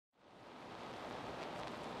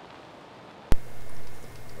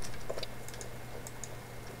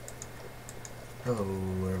Hello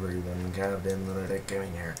everyone, Captin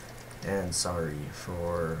Gaming here, and sorry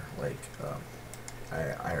for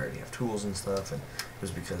I already have tools and stuff, and it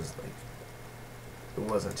was because it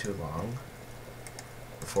wasn't too long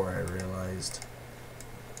before I realized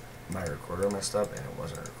my recorder messed up and it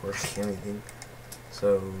wasn't recording anything.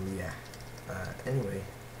 So yeah, anyway,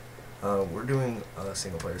 we're doing a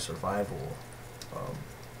single player survival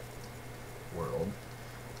world.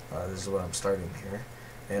 This is what I'm starting here.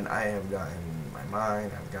 And I have gotten my mine,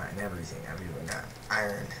 I've gotten everything, I've even gotten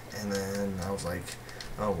iron, and then I was like,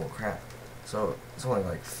 oh well crap. So it's only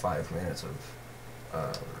like 5 minutes of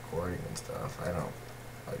recording and stuff. I don't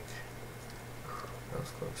like, that was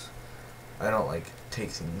close. I don't like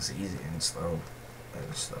take things easy and slow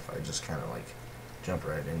and stuff. I just kind of like jump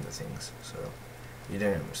right into things. So you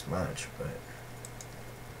didn't miss much, but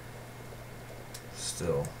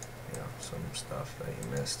still, you know, some stuff that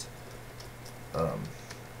you missed.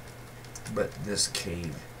 But this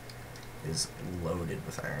cave is loaded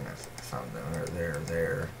with iron. I've found them. There.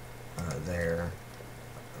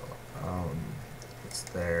 It's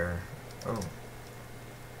there. Oh.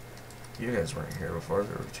 You guys weren't here before.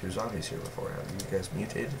 There were 2 zombies here before. Have you guys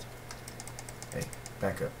mutated? Hey,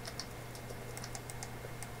 back up.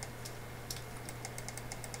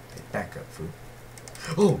 Hey, back up, food.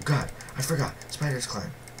 Oh, God! I forgot! Spiders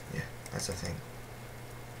climb. Yeah, that's a thing.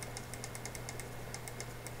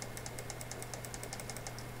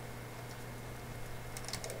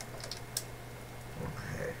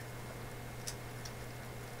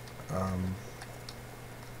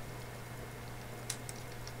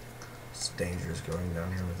 It's dangerous going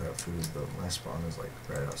down here without food, but my spawn is like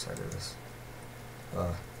right outside of this.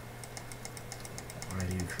 Why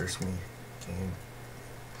do you curse me, game?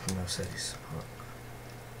 No cities.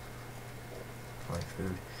 Find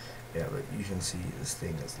food. Yeah, but you can see this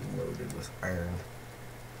thing is loaded with iron.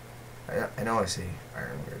 I know I say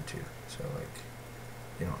iron weird too, so like,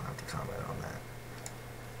 you don't have to comment on that.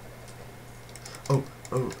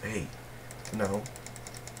 Oh, hey. No.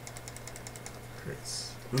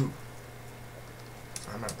 Crits. Ooh.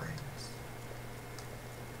 I'm not brains.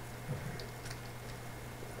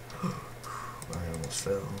 Okay. I almost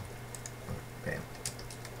fell. Bam.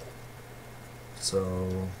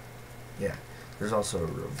 So, yeah. There's also a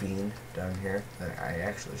ravine down here that I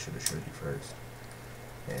actually should have showed you first.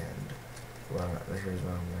 And, well, here's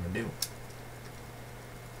what I'm going to do.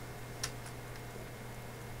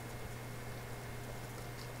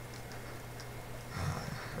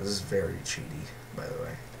 This is very cheaty, by the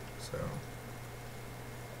way, so.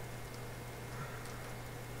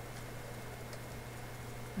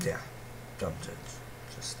 Yeah, don't judge.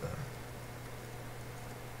 Just,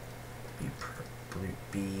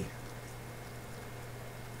 be,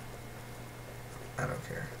 I don't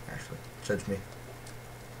care, actually. Judge me.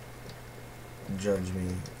 Judge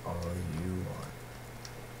me all you want.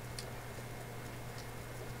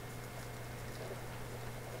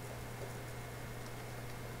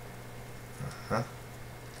 Huh?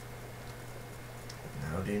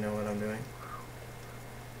 Now do you know what I'm doing?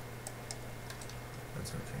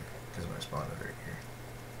 That's okay, because my spawn is right here.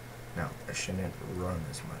 Now, I shouldn't run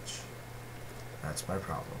as much. That's my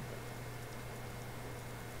problem.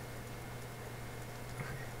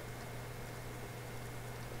 Okay.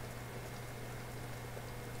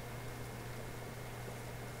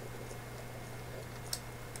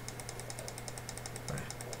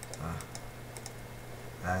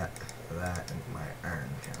 That, and my iron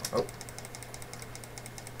count. Oh!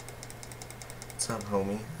 What's up,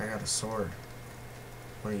 homie? I got a sword.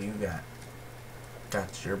 What do you got?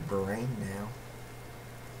 Got your brain now.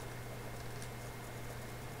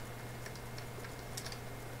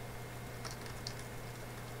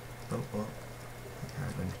 Oh, well, that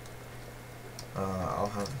happened. I'll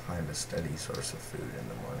have to find a steady source of food in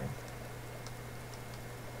the morning.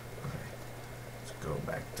 Okay, let's go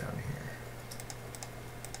back down here.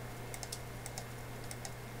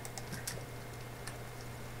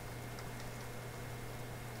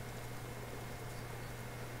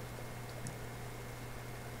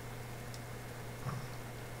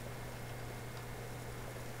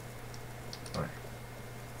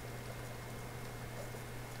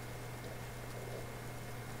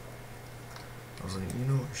 I was like, you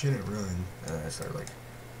know, I shouldn't run. And then I started like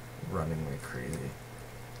running like crazy.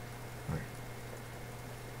 Okay.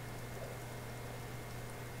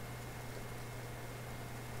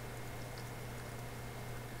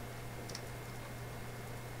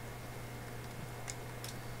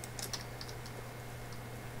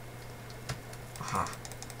 Aha.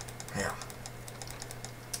 Yeah.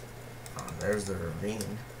 Oh, there's the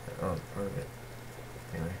ravine. Oh, part of it.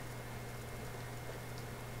 Anyway.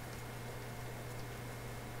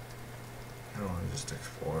 kind of want to just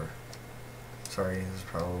explore. Sorry, this is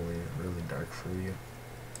probably really dark for you.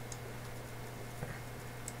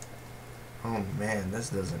 Oh man, this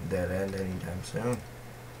doesn't dead end anytime soon.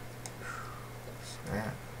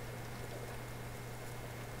 Snap.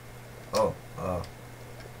 Oh,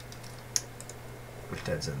 which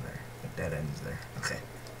dead's in there? What dead end's there? Okay.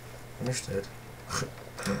 Understood.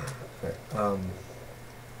 Okay,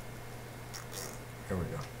 here we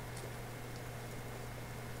go.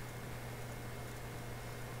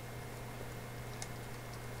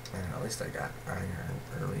 Man, at least I got iron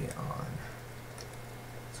early on.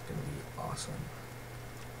 It's gonna be awesome.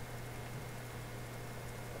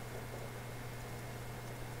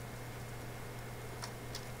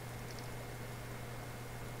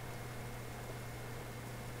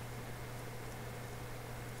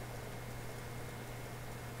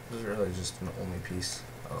 This is really just an only piece.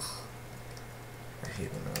 Ugh. I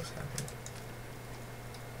hate when those happen.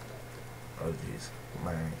 Oh jeez.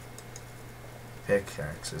 My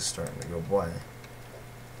pickaxe is starting to go blank.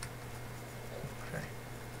 Okay.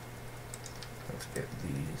 Let's get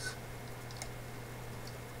these.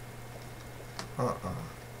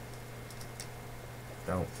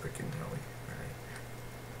 Don't freaking tell me. Alright.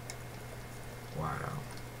 Wow.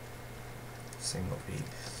 Single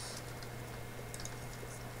piece.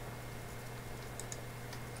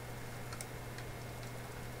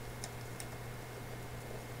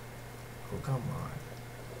 Oh, come on.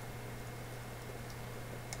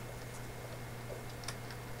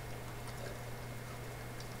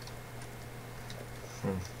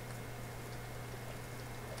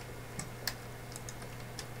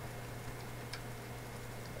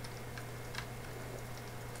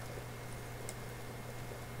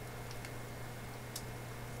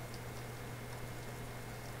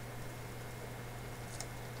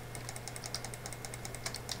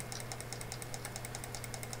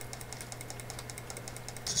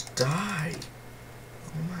 Just die!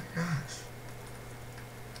 Oh my gosh.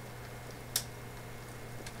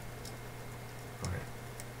 Okay.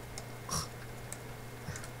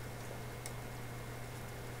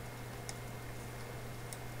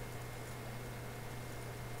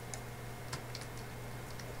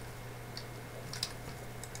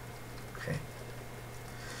 Okay.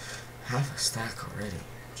 Half a stack already.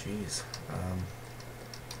 Jeez.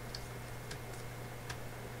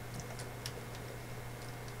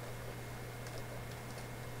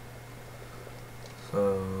 So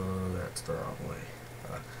that's the wrong way.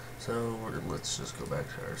 So let's just go back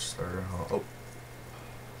to our starter home. Oh,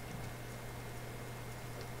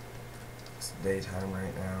 it's daytime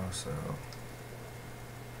right now, so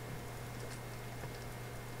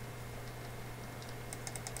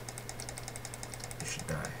you should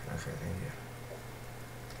die. Okay, thank you.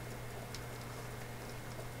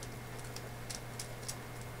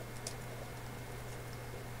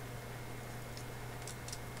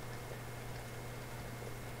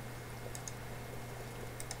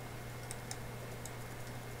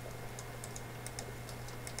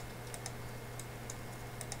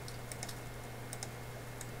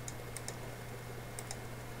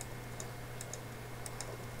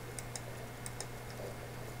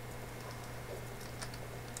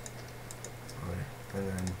 And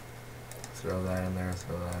then throw that in there,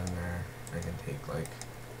 throw that in there. I can take like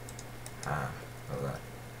half of that. 1,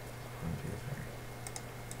 2,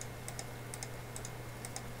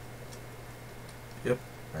 3. Yep.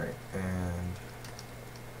 Alright, and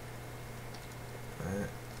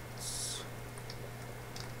let's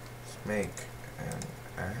make an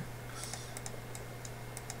axe.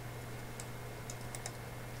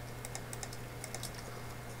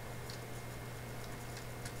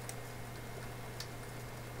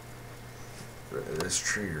 This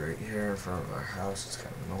tree right here in front of our house is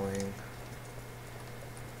kind of annoying.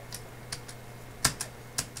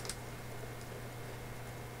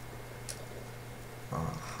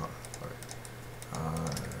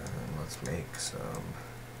 Let's make some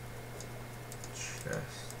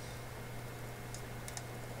chests.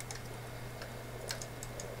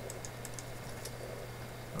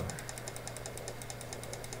 Okay.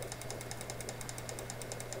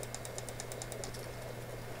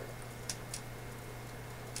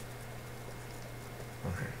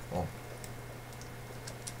 Okay, well.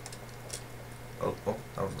 Oh,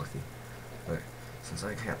 that was lucky. Okay, since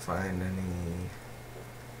I can't find any...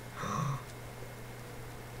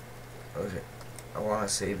 Okay, I want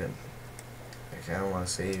to save him. I kind of want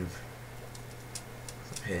to save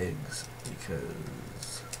the pigs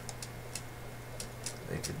because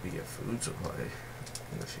they could be a food supply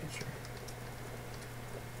in the future.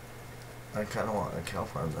 I kind of want a cow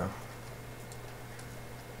farm though.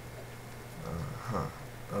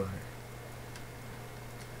 Okay.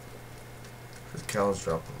 cows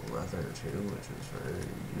drop leather too, which is very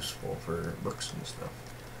useful for books and stuff,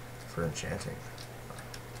 for enchanting.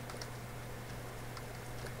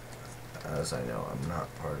 As I know, I'm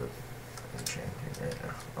not part of enchanting right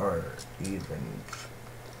now, or even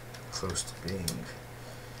close to being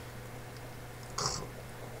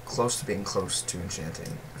close to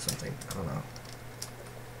enchanting or something. I don't know.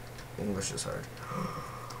 English is hard.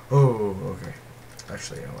 Oh, okay.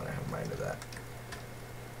 Actually, I want to have mind of that.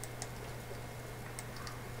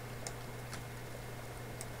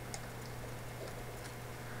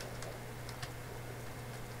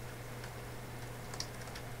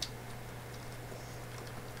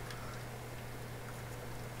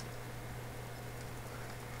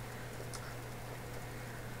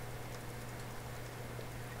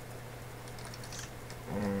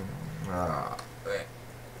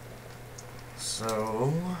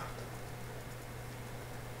 So,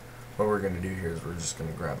 what we're going to do here is we're just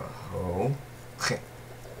going to grab a hoe.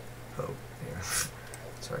 Hoe, yeah.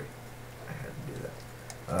 Sorry, I had to do that.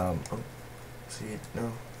 Oh, see,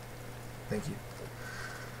 no, thank you.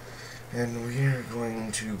 And we are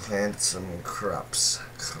going to plant some crops.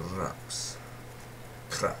 Crops.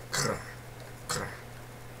 Cra.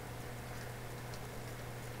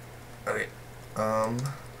 Okay,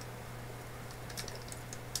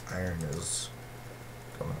 iron is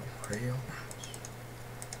going real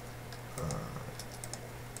nice.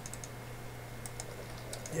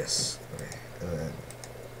 Yes, okay, and then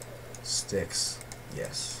sticks,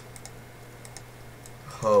 yes.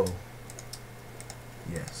 Hoe,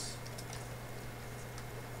 yes.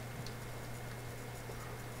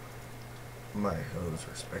 My hoes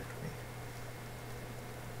respect me.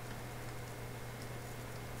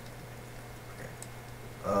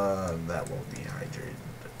 That won't be hydrated,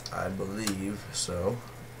 I believe, so,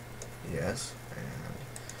 yes, and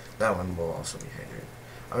that one will also be hydrated.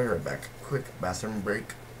 I'll be right back. Quick bathroom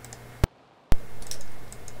break.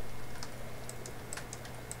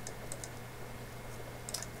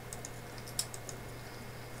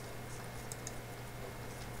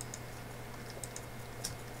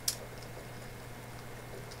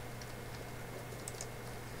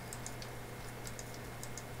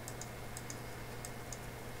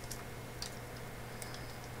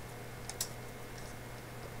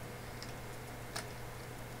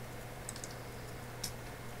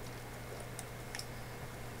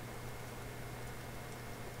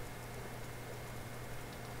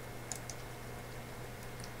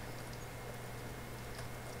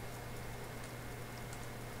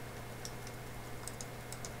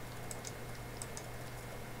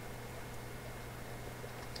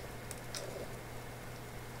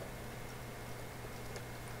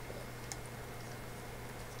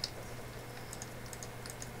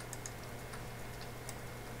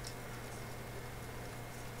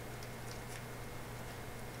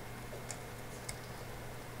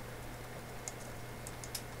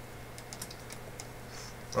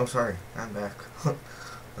 Oh, sorry, I'm back.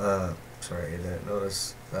 Sorry, I didn't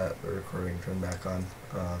notice that the recording turned back on.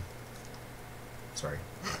 Sorry.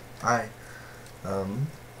 Hi.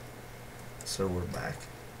 So we're back.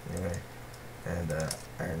 Anyway, and,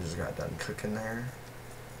 Iron just got done cooking there.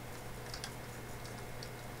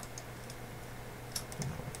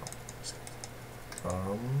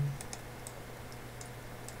 And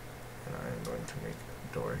I'm going to make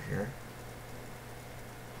a door here.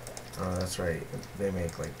 Oh, that's right. They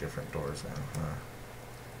make, like, different doors now, huh?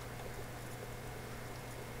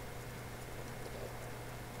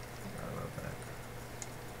 Forgot about that.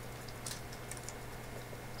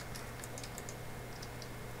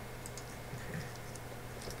 Okay.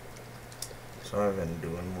 So I've been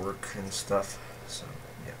doing work and stuff, so,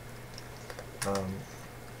 yeah. So,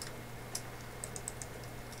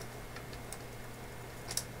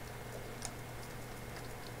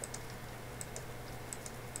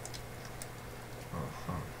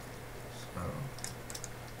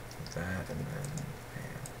 that and then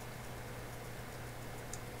bam.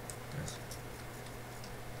 Yes.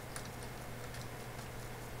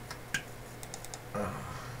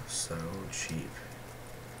 So cheap.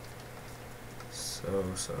 So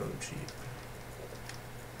cheap.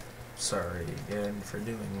 Sorry again for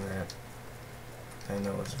doing that. I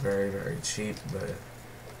know it's very, very cheap, but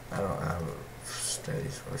I don't have a steady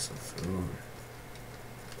source of food.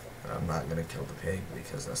 I'm not gonna kill the pig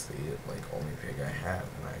because that's the only pig I have,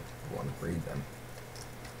 and I want to breed them.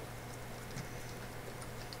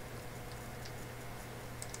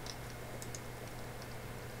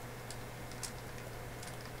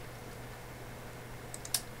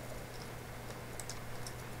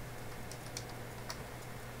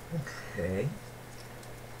 Okay.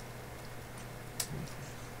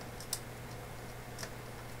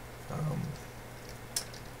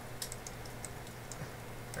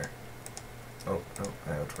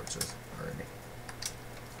 torches already.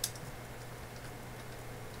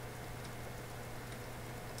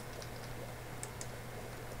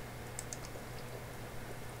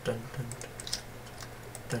 Dun dun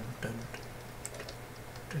dun dun dun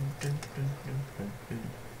dun dun dun dun dun.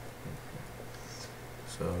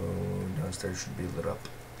 So downstairs should be lit up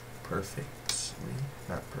perfectly.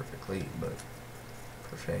 Not perfectly, but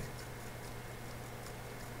perfect.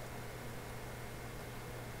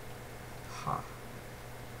 Ha.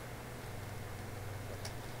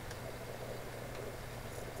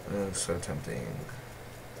 Oh, so tempting.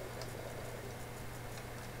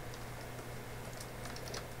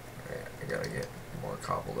 Alright, I gotta get more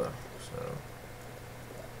cobble though, so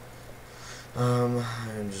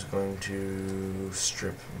I'm just going to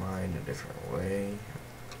strip mine a different way.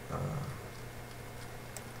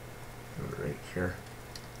 Do it right here.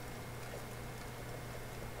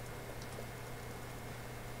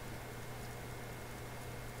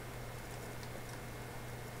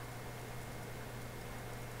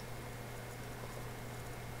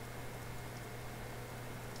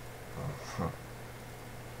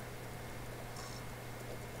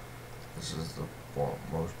 This is the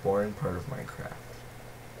most boring part of Minecraft.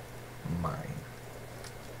 Mine.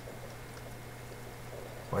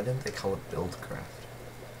 Why didn't they call it Buildcraft?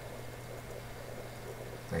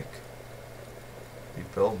 Like, you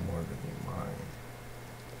build more than you mine.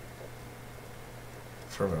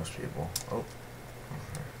 For most people. Oh.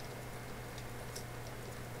 Okay.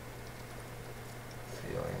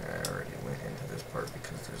 Feeling I already went into this part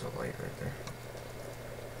because there's a light right there.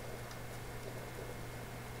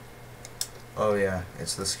 Oh yeah,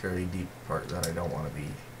 it's the scary deep part that I don't want to be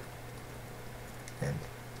in.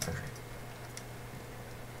 Okay.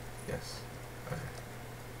 Yes. Okay.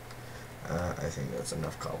 I think that's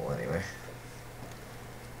enough cobble anyway.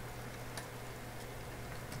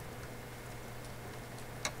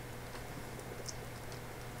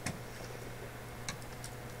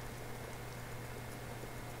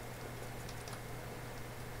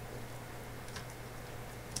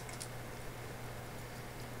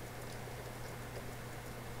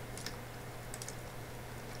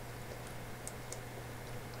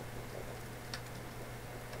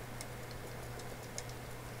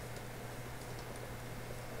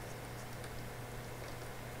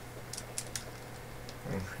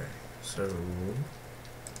 Okay, so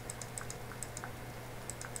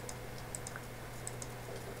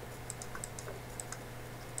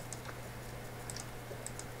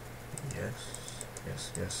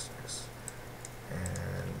yes,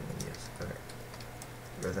 and yes, okay.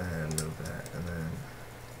 Go then move that, and then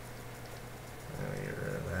get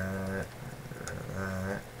rid of that, get rid of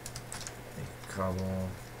that. Make cobble.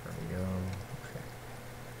 There we go. Okay.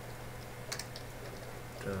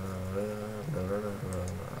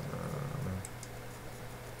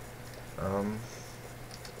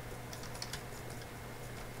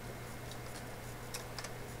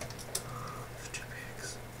 Two pigs.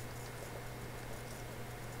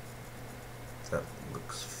 That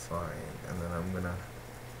looks fine, and then I'm gonna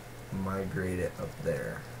migrate it up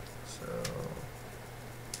there. So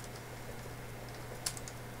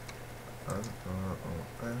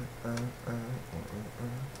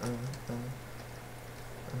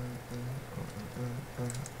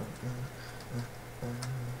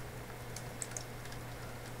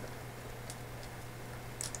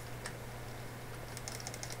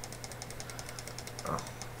oh,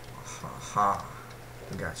 ha,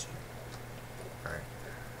 got you. All right.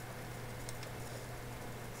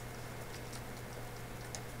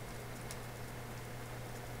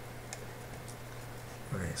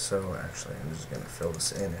 Okay, so actually I'm just gonna fill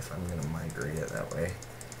this in if I'm gonna migrate it that way.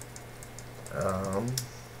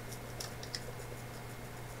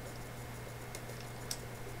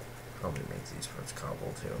 Probably make these parts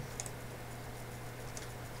cobble too.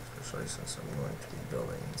 Especially since I'm going to be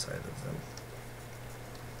building inside of them.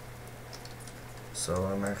 So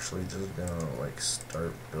I'm actually just gonna like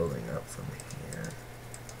start building up from here.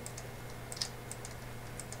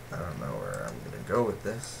 I don't know where I'm gonna go with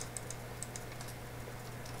this,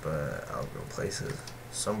 but I'll go places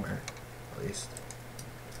somewhere at least.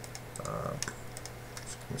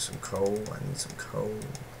 Just give me some coal. I need some coal.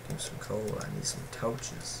 Give me some coal. I need some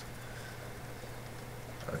torches.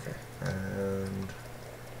 Okay, and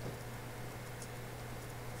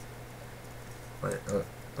wait.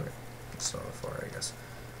 Okay, it's not far, I guess.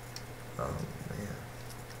 Man,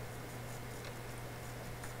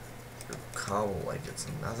 you cobble like it's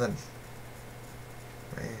nothing,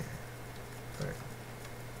 man. Okay.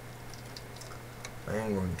 I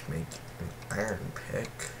am going to make an iron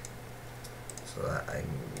pick so that I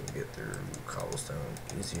can get through cobblestone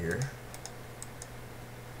easier.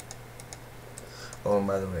 Oh, and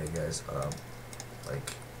by the way, guys,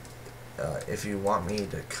 like, if you want me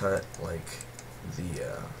to cut, like,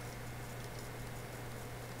 the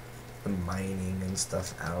mining and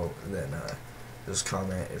stuff out, then, just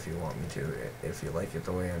comment if you want me to. If you like it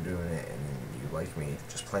the way I'm doing it, and you like me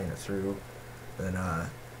just playing it through, then,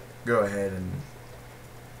 go ahead and,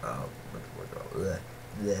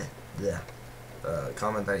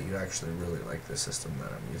 comment that you actually really like the system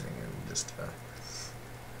that I'm using, and just,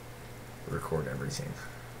 record everything.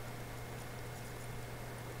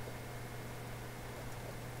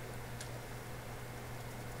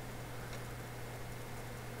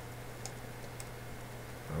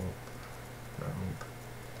 Nope. Nope.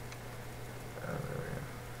 There we go.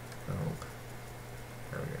 Nope.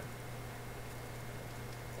 There we go.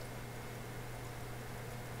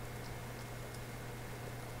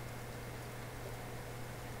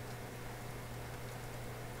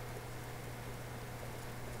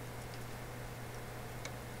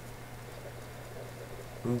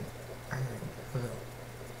 Hello.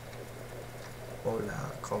 Hola,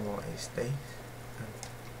 ¿cómo estáis?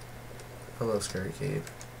 Hello, Scary Cave.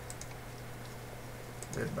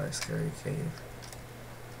 Goodbye, Scary Cave.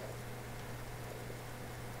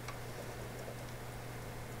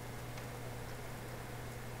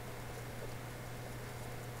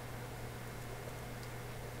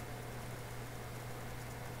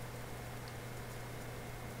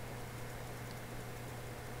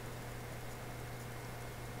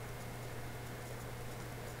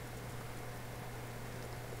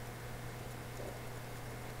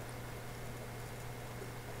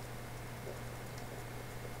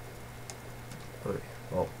 Okay,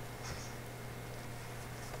 well,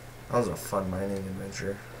 that was a fun mining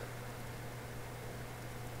adventure.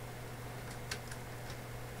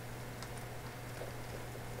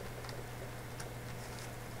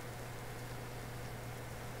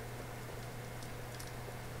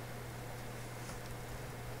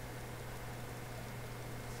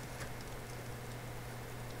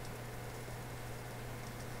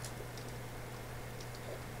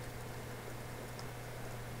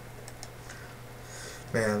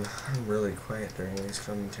 Man, I'm really quiet during these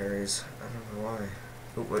commentaries. I don't know why.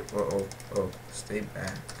 Oh, wait, oh, stay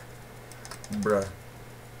back. Bruh.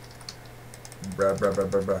 Bruh.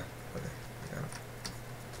 Okay, yeah.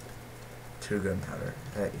 2 gunpowder.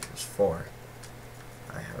 That equals 4.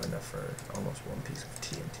 I have enough for almost 1 piece of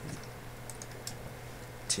TNT.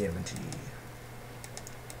 TMNT.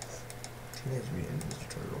 Teenage Mutant Ninja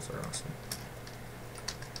Turtles are awesome.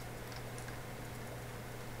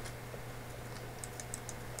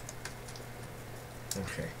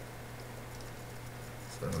 Okay.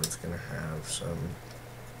 So it's gonna have some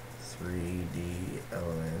 3D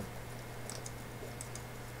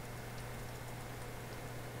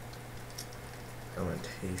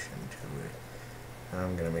elementation to it. And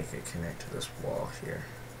I'm gonna make it connect to this wall here.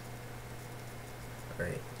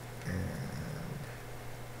 Right, and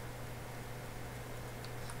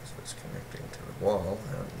so it's connecting to the wall.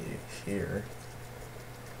 I don't need it here.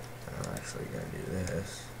 I'm actually gonna do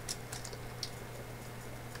this.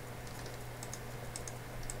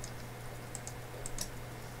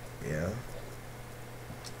 Yeah.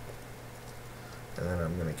 And then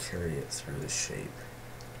I'm going to carry it through the shape.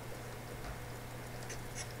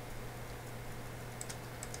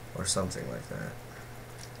 Or something like that.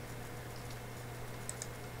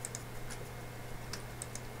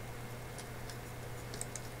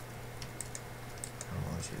 I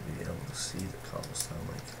want you to be able to see the cobblestone,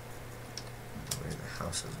 like the way the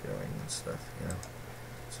house is going and stuff, you know?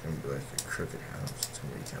 It's going to be like a crooked house. It's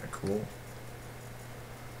going to be kind of cool.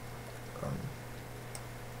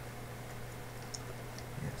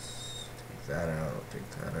 Yes, take that out, take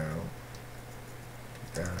that out,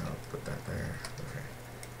 take that out, put that there, okay,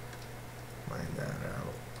 mine that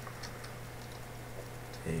out,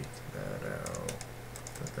 take that out,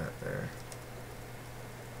 put that there,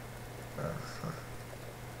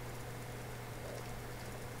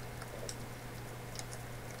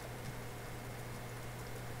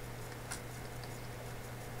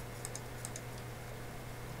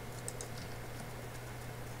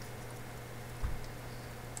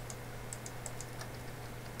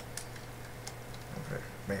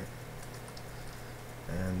 man.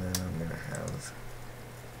 And then I'm gonna have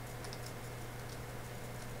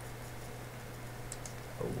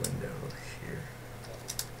a window here.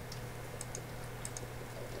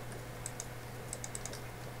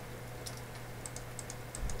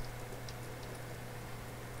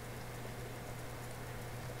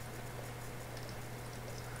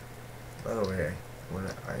 By the way, when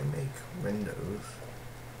I make windows,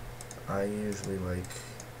 I usually like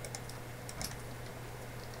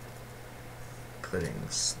putting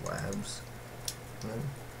slabs in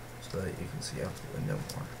so that you can see out the window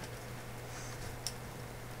more.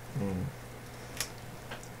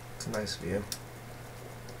 It's a nice view.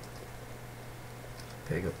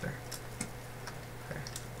 Pig up there. Okay.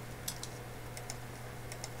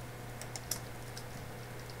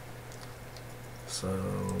 So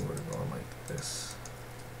we're going like this.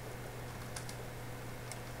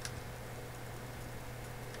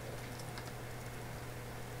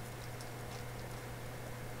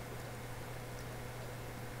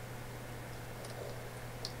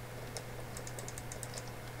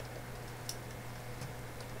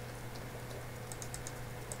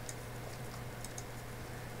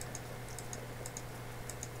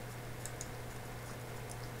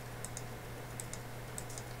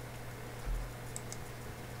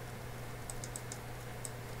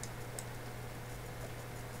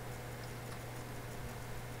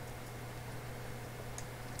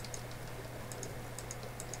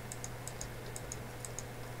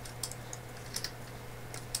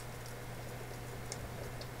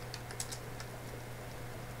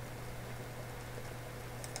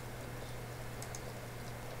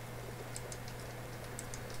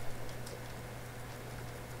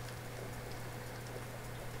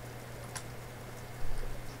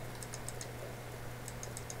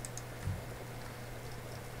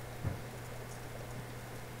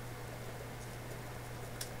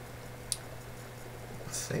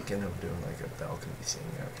 Thinking of doing like a balcony thing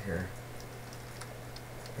out here.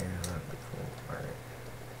 Yeah, that'd be cool. Alright.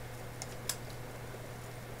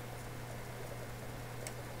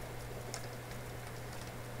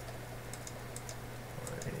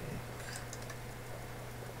 Like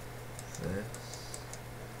this.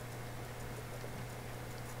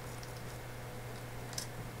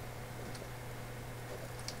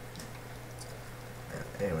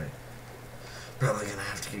 Yeah, anyway. Probably gonna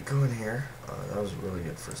have to get going here. That was a really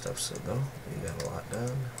good first episode though. We got a lot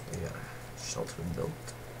done. We got a shelter built.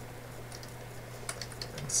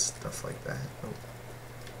 And stuff like that. Oh.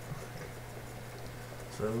 Okay.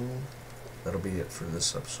 So, that'll be it for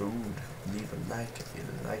this episode. Leave a like if you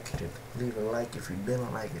liked it. Leave a like if you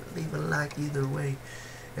didn't like it. Leave a like either way.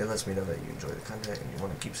 It lets me know that you enjoy the content and you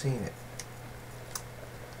want to keep seeing it.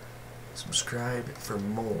 Subscribe for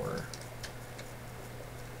more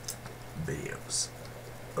videos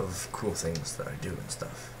of cool things that I do and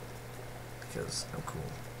stuff, because I'm cool.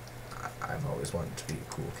 I've always wanted to be a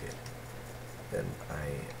cool kid, and I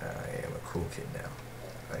am a cool kid now.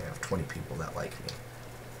 I have 20 people that like me.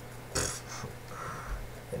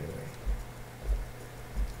 Anyway,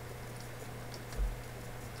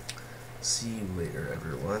 see you later,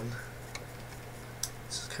 everyone.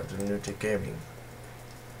 This is Captain Gaming.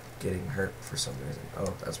 Getting hurt for some reason.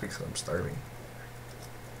 Oh, that's because I'm starving.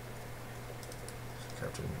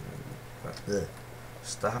 Captain,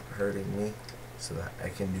 stop hurting me so that I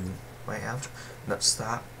can do my outro. No,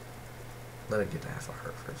 stop. Let it get to half a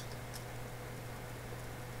heart first.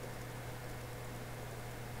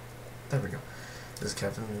 There we go. This is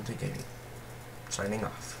Captain Gaming, signing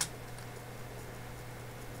off.